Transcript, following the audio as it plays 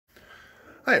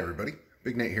Hi everybody,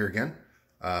 Big Nate here again.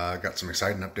 Got some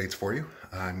exciting updates for you.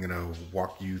 I'm going to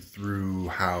walk you through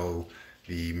how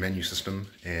the menu system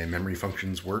and memory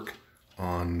functions work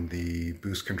on the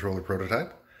Boost controller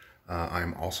prototype.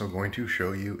 I'm also going to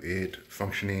show you it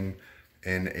functioning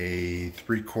in a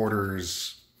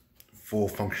 3/4 full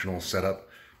functional setup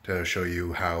to show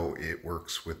you how it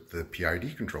works with the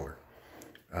PID controller.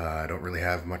 I don't really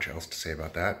have much else to say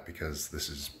about that because this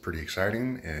is pretty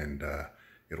exciting and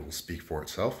it'll speak for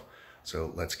itself.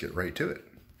 So let's get right to it.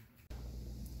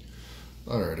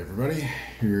 All right, everybody,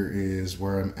 here is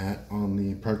where I'm at on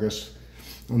the progress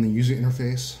on the user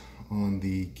interface on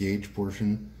the gauge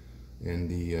portion and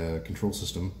the control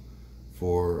system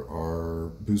for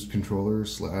our Boost controller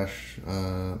slash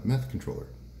meth controller.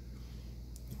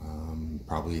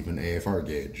 Probably even AFR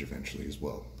gauge eventually as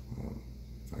well.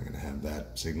 I'm going to have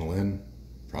that signal in,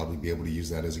 probably be able to use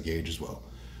that as a gauge as well.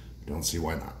 Don't see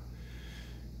why not.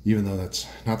 Even though that's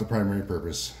not the primary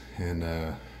purpose, and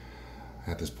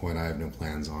at this point I have no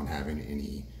plans on having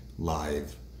any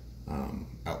live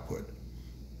output.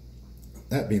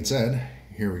 That being said,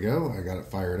 here we go. I got it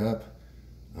fired up.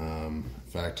 In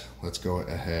fact, let's go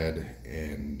ahead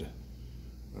and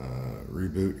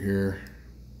reboot here.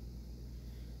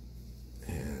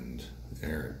 And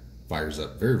there it fires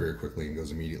up very, very quickly and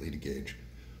goes immediately to gauge.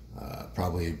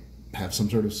 Probably have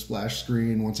some sort of splash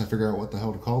screen once I figure out what the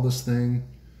hell to call this thing.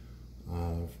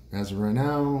 As of right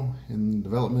now, in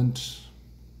development,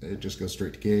 it just goes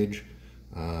straight to gauge.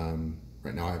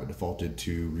 Right now I have it defaulted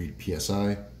to read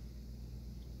PSI.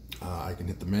 I can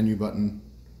hit the menu button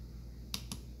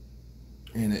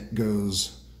and it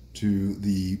goes to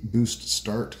the Boost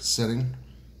Start setting.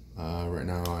 Right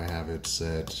now I have it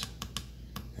set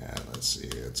at, let's see,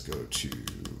 let's go to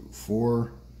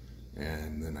 4,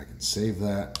 and then I can save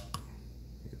that.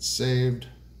 It's saved.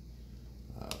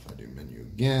 If I do menu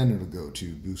again, it'll go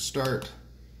to Boost Start.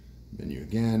 Menu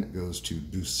again, it goes to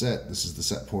Boost Set. This is the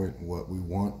set point, what we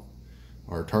want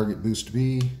our target boost to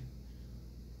be.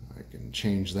 I can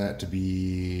change that to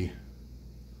be,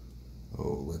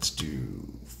 let's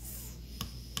do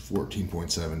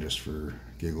 14.7 just for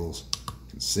giggles. I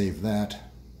can save that.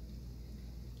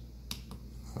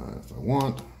 If I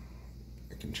want,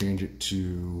 I can change it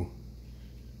to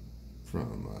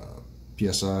from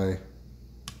PSI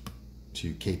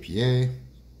to KPA.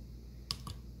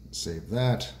 Save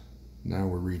that. Now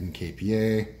we're reading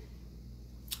KPA.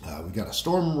 We got a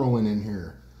storm rolling in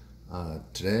here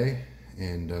today,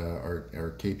 and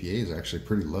our KPA is actually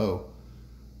pretty low.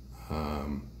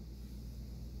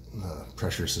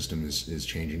 Pressure system is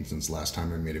changing since last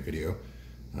time I made a video.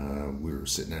 We were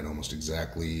sitting at almost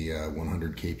exactly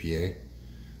 100 KPA.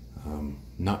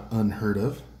 Not unheard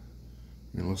of.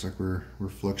 It looks like we're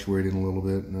fluctuating a little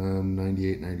bit.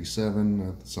 98, 97.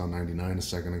 I saw 99 a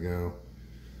second ago.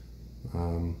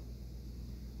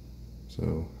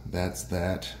 So that's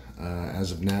that.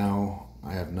 As of now,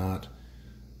 I have not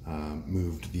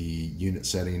moved the unit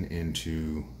setting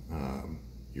into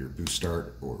your Boost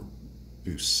Start or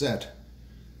Boost Set.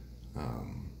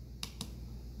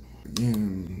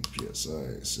 Again,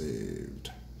 PSI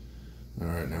saved. All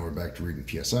right, now we're back to reading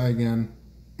PSI again.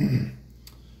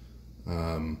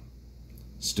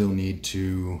 Still need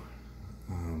to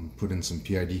put in some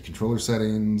PID controller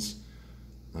settings.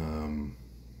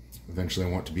 Eventually I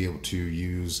want to be able to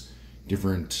use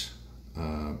different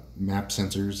map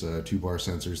sensors, 2-bar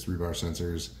sensors, 3-bar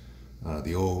sensors,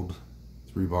 the old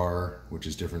 3-bar, which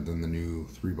is different than the new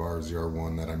 3-bar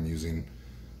ZR1 that I'm using.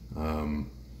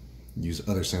 Use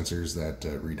other sensors that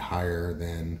read higher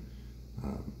than,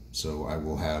 so I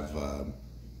will have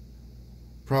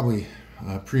probably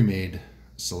pre-made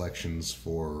selections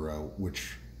for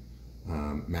which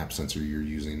map sensor you're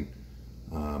using,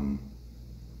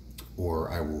 or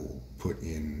I will put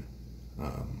in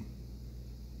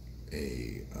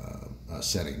a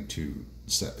setting to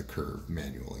set the curve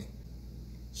manually.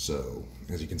 So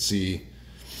as you can see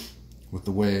with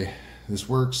the way this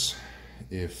works,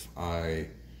 if I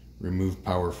remove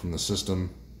power from the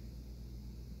system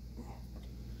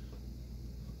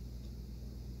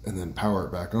and then power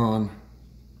it back on,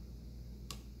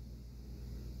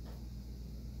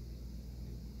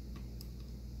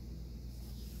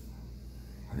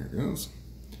 there it goes,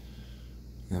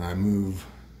 and I move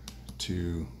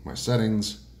to my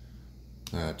settings,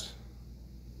 that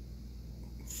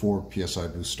 4 PSI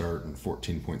Boost Start and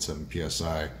 14.7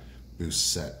 PSI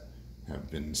Boost Set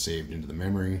have been saved into the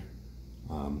memory.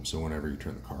 So whenever you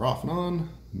turn the car off and on,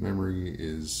 memory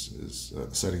the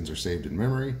settings are saved in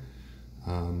memory,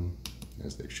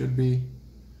 as they should be.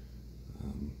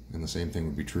 And the same thing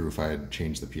would be true if I had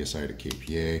changed the PSI to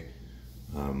KPA.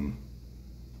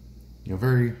 You know,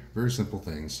 very, very simple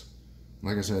things.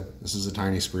 Like I said, this is a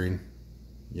tiny screen.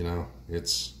 You know,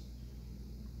 it's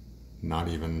not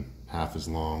even half as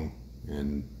long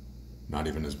and not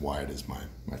even as wide as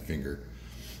my finger.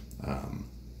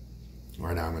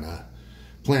 Right now I'm gonna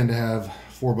plan to have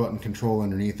 4-button control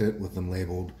underneath it with them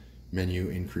labeled menu,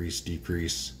 increase,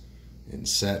 decrease, and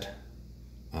set.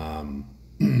 I'm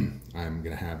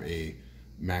gonna have a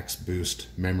max boost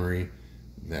memory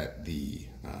that the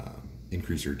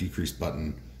increase or decrease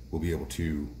button will be able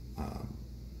to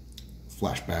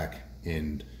flash back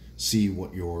and see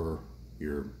what your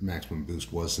maximum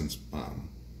boost was since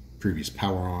previous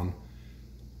power on,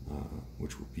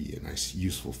 which will be a nice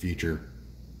useful feature.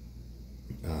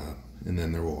 And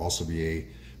then there will also be a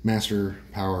master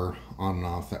power on and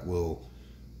off that will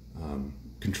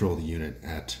control the unit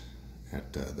at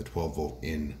the 12 volt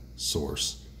in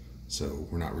source. So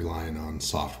we're not relying on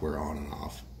software on and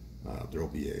off. There will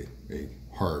be a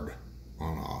hard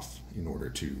on off in order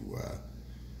to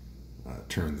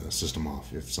turn the system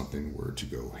off if something were to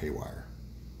go haywire.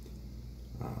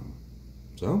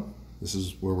 So this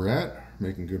is where we're at,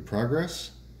 making good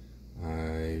progress.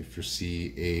 I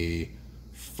foresee a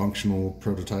functional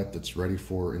prototype that's ready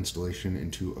for installation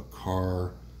into a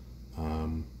car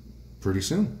pretty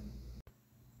soon.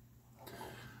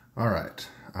 All right,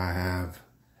 I have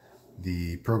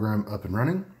the program up and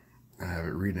running. I have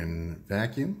it read in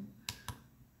vacuum.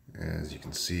 As you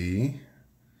can see,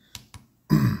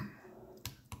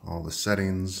 all the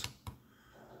settings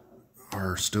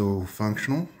are still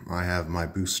functional. I have my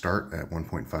boost start at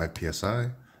 1.5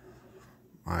 psi.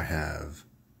 I have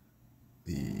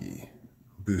the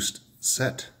boost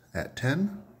set at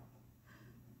 10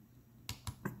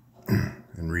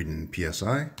 and read in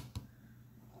psi.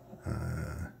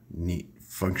 Neat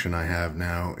function I have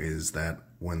now is that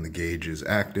when the gauge is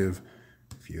active,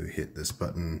 if you hit this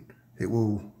button, it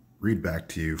will read back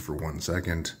to you for 1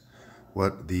 second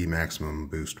what the maximum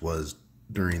boost was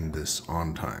during this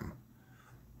on time.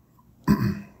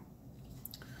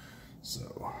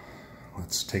 So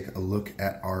let's take a look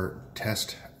at our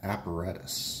test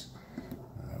apparatus.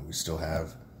 We still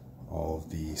have all of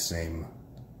the same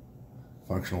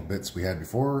functional bits we had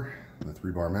before: the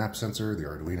 3-bar map sensor, the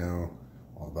Arduino,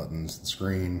 all the buttons, the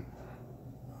screen.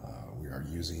 We are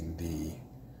using the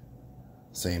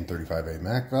same 35A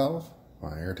MAC valve,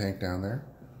 my air tank down there,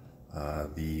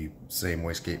 the same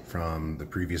wastegate from the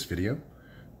previous video,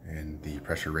 and the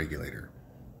pressure regulator.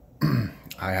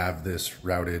 I have this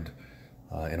routed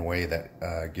in a way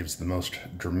that gives the most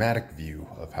dramatic view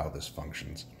of how this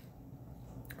functions,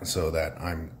 so that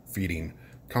I'm feeding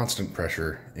constant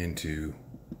pressure into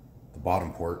the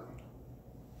bottom port,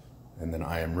 and then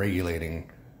I am regulating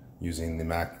using the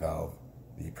MAC valve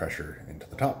the pressure into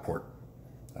the top port.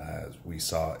 As we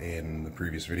saw in the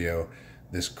previous video,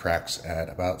 this cracks at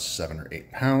about 7 or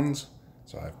 8 pounds,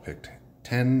 so I've picked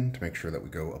 10 to make sure that we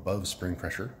go above spring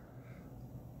pressure.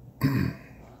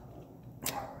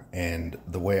 And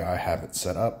the way I have it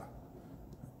set up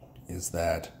is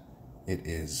that it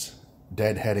is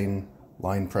deadheading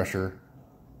line pressure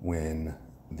when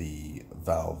the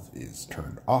valve is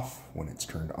turned off. When it's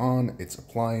turned on, it's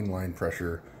applying line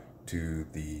pressure to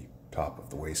the top of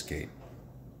the wastegate.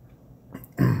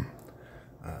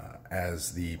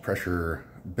 As the pressure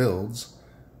builds,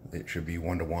 it should be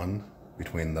 1-to-1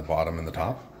 between the bottom and the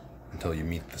top until you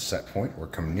meet the set point or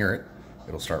come near it.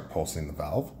 It'll start pulsing the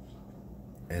valve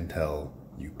until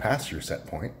you pass your set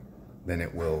point. Then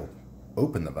it will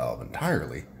open the valve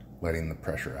entirely, letting the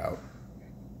pressure out.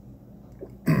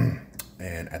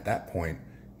 And at that point,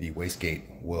 the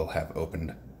wastegate will have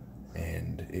opened,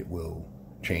 and it will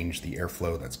change the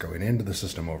airflow that's going into the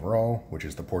system overall, which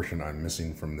is the portion I'm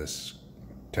missing from this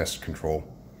test control.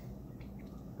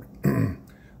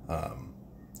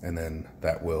 And then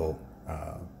that will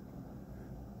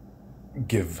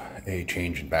give a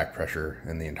change in back pressure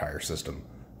in the entire system,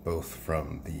 both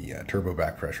from the turbo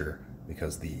back pressure,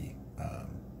 because the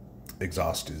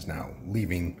exhaust is now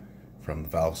leaving from the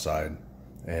valve side,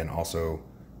 and also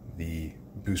the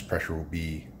boost pressure will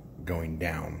be going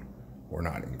down or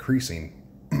not increasing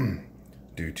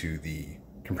due to the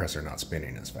compressor not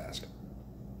spinning as fast.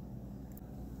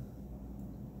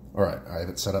 Alright, I have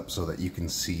it set up so that you can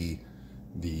see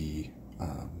the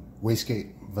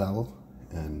wastegate valve,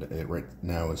 and it right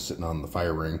now is sitting on the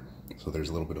fire ring, so there's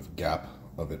a little bit of a gap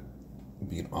of it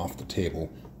being off the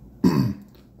table.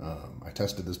 I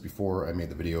tested this before I made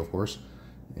the video, of course,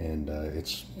 and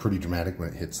it's pretty dramatic when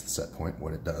it hits the set point,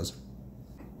 what it does.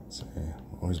 So,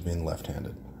 always being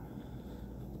left-handed.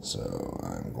 So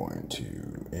I'm going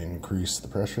to increase the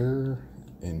pressure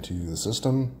into the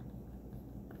system.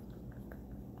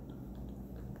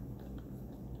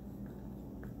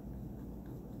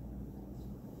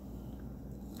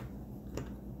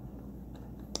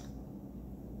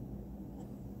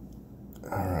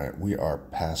 Alright, we are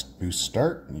past boost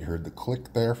start. You heard the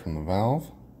click there from the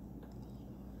valve.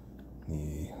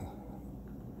 The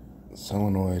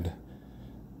solenoid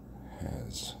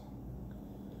has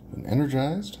been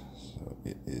energized, so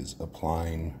it is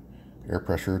applying air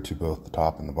pressure to both the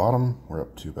top and the bottom. We're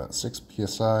up to about 6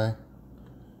 psi,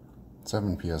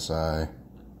 7 psi.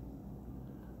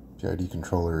 PID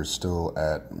controller is still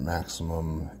at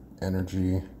maximum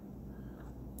energy.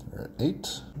 We're at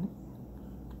 8,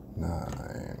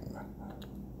 9.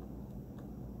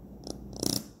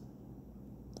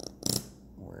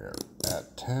 We're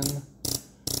at 10.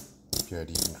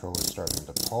 PID controller is starting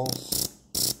to pulse.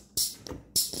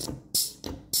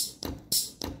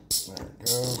 There it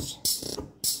goes.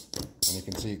 And you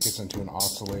can see it gets into an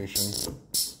oscillation.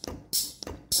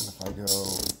 And if I go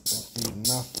and feed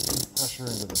enough pressure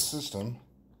into the system,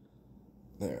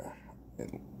 there,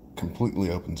 it completely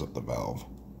opens up the valve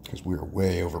because we are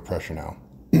way over pressure now.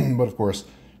 But of course,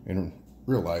 in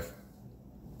real life,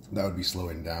 that would be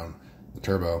slowing down the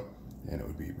turbo and it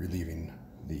would be relieving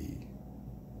the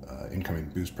incoming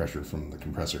boost pressure from the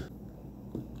compressor.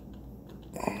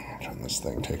 And this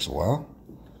thing takes a while.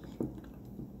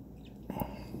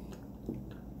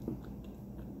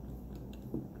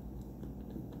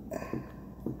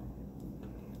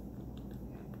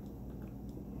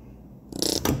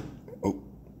 Oh,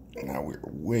 now we're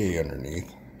way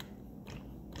underneath.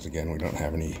 Because again, we don't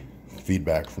have any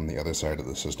feedback from the other side of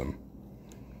the system.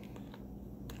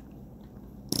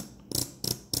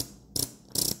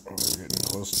 We're getting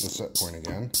close to the set point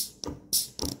again.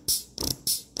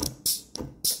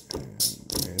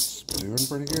 And it's doing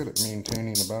pretty good at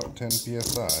maintaining about 10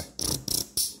 psi.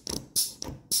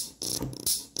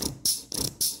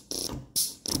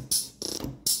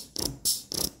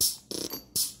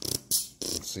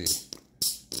 See,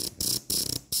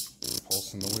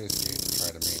 pulsing the wastegate to try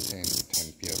to maintain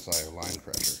 10 psi line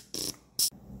pressure.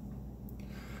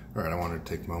 Alright, I wanted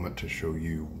to take a moment to show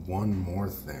you one more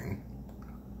thing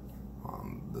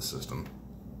on the system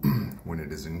when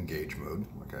it is in engage mode,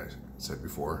 like I said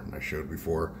before and I showed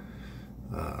before.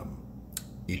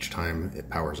 Each time it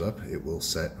powers up, it will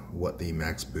set what the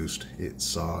max boost it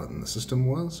saw in the system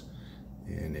was,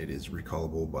 and it is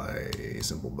recallable by a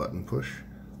simple button push.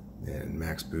 And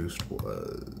max boost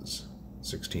was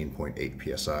 16.8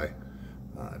 psi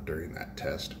during that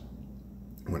test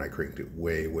when I cranked it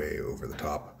way over the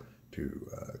top to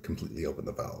completely open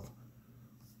the valve.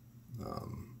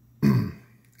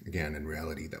 Again, in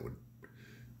reality, that would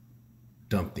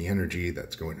dump the energy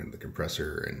that's going into the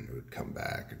compressor and it would come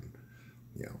back, and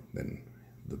then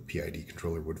the PID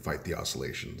controller would fight the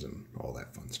oscillations and all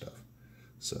that fun stuff.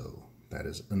 So that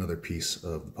is another piece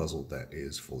of the puzzle that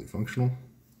is fully functional.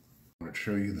 I'm going to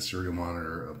show you the serial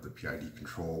monitor of the PID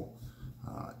control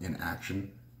in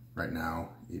action. Right now,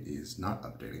 it is not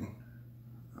updating.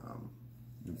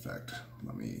 In fact,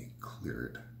 let me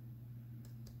clear it.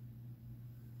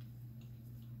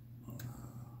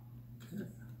 Okay.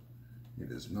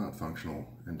 It is not functional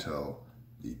until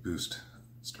the boost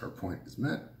start point is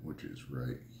met, which is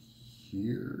right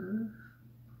here.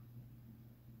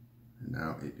 And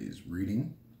now it is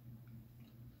reading.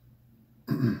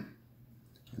 And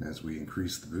as we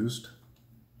increase the boost,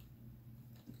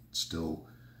 it's still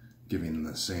giving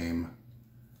the same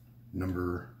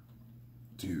number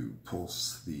to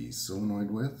pulse the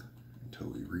solenoid with until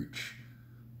we reach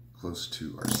close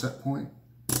to our set point,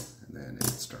 and then it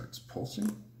starts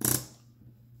pulsing.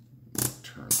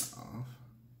 Turn it off,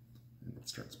 and it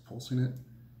starts pulsing it.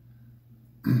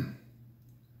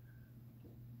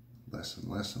 Less and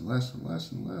less and less and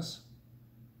less and less,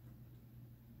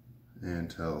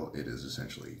 until it is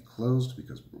essentially closed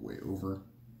because we're way over.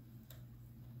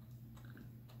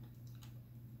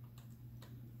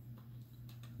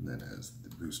 And then as the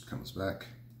boost comes back,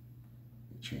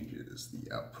 it changes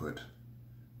the output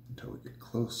until we get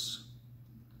close.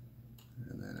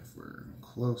 And then if we're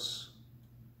close,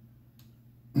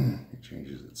 it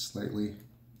changes it slightly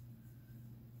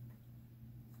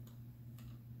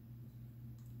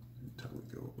until we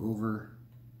go over.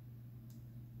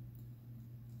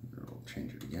 It'll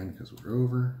change it again because we're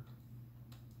over.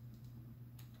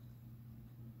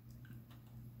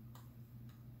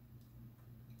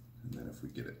 And then if we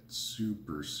get it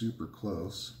super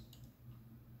close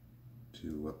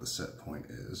to what the set point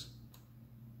is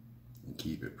and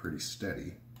keep it pretty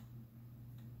steady,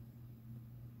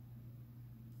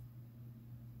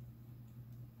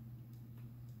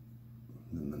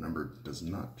 then the number does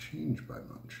not change by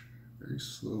much. Very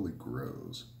slowly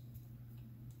grows.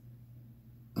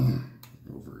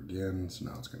 Over again, so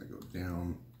now it's going to go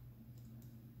down.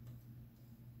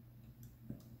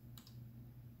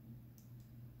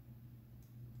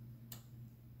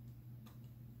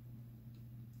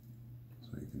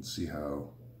 can see how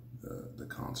the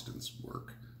constants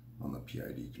work on the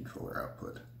PID controller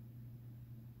output,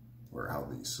 or how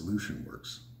the solution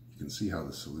works. You can see how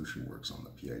the solution works on the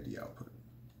PID output.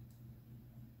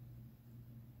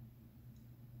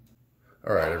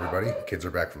 All right, everybody, kids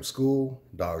are back from school,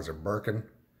 dogs are barking.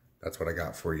 That's what I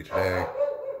got for you today.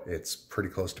 It's pretty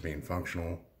close to being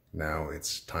functional. Now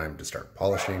it's time to start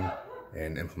polishing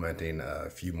and implementing a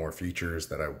few more features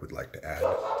that I would like to add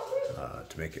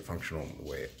to make it functional the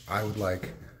way I would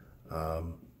like.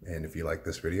 And if you like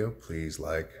this video, please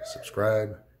like,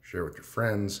 subscribe, share with your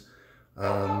friends,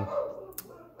 and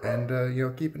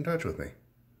keep in touch with me.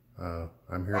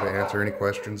 I'm here to answer any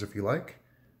questions if you like,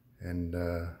 and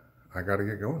I gotta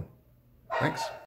get going. Thanks.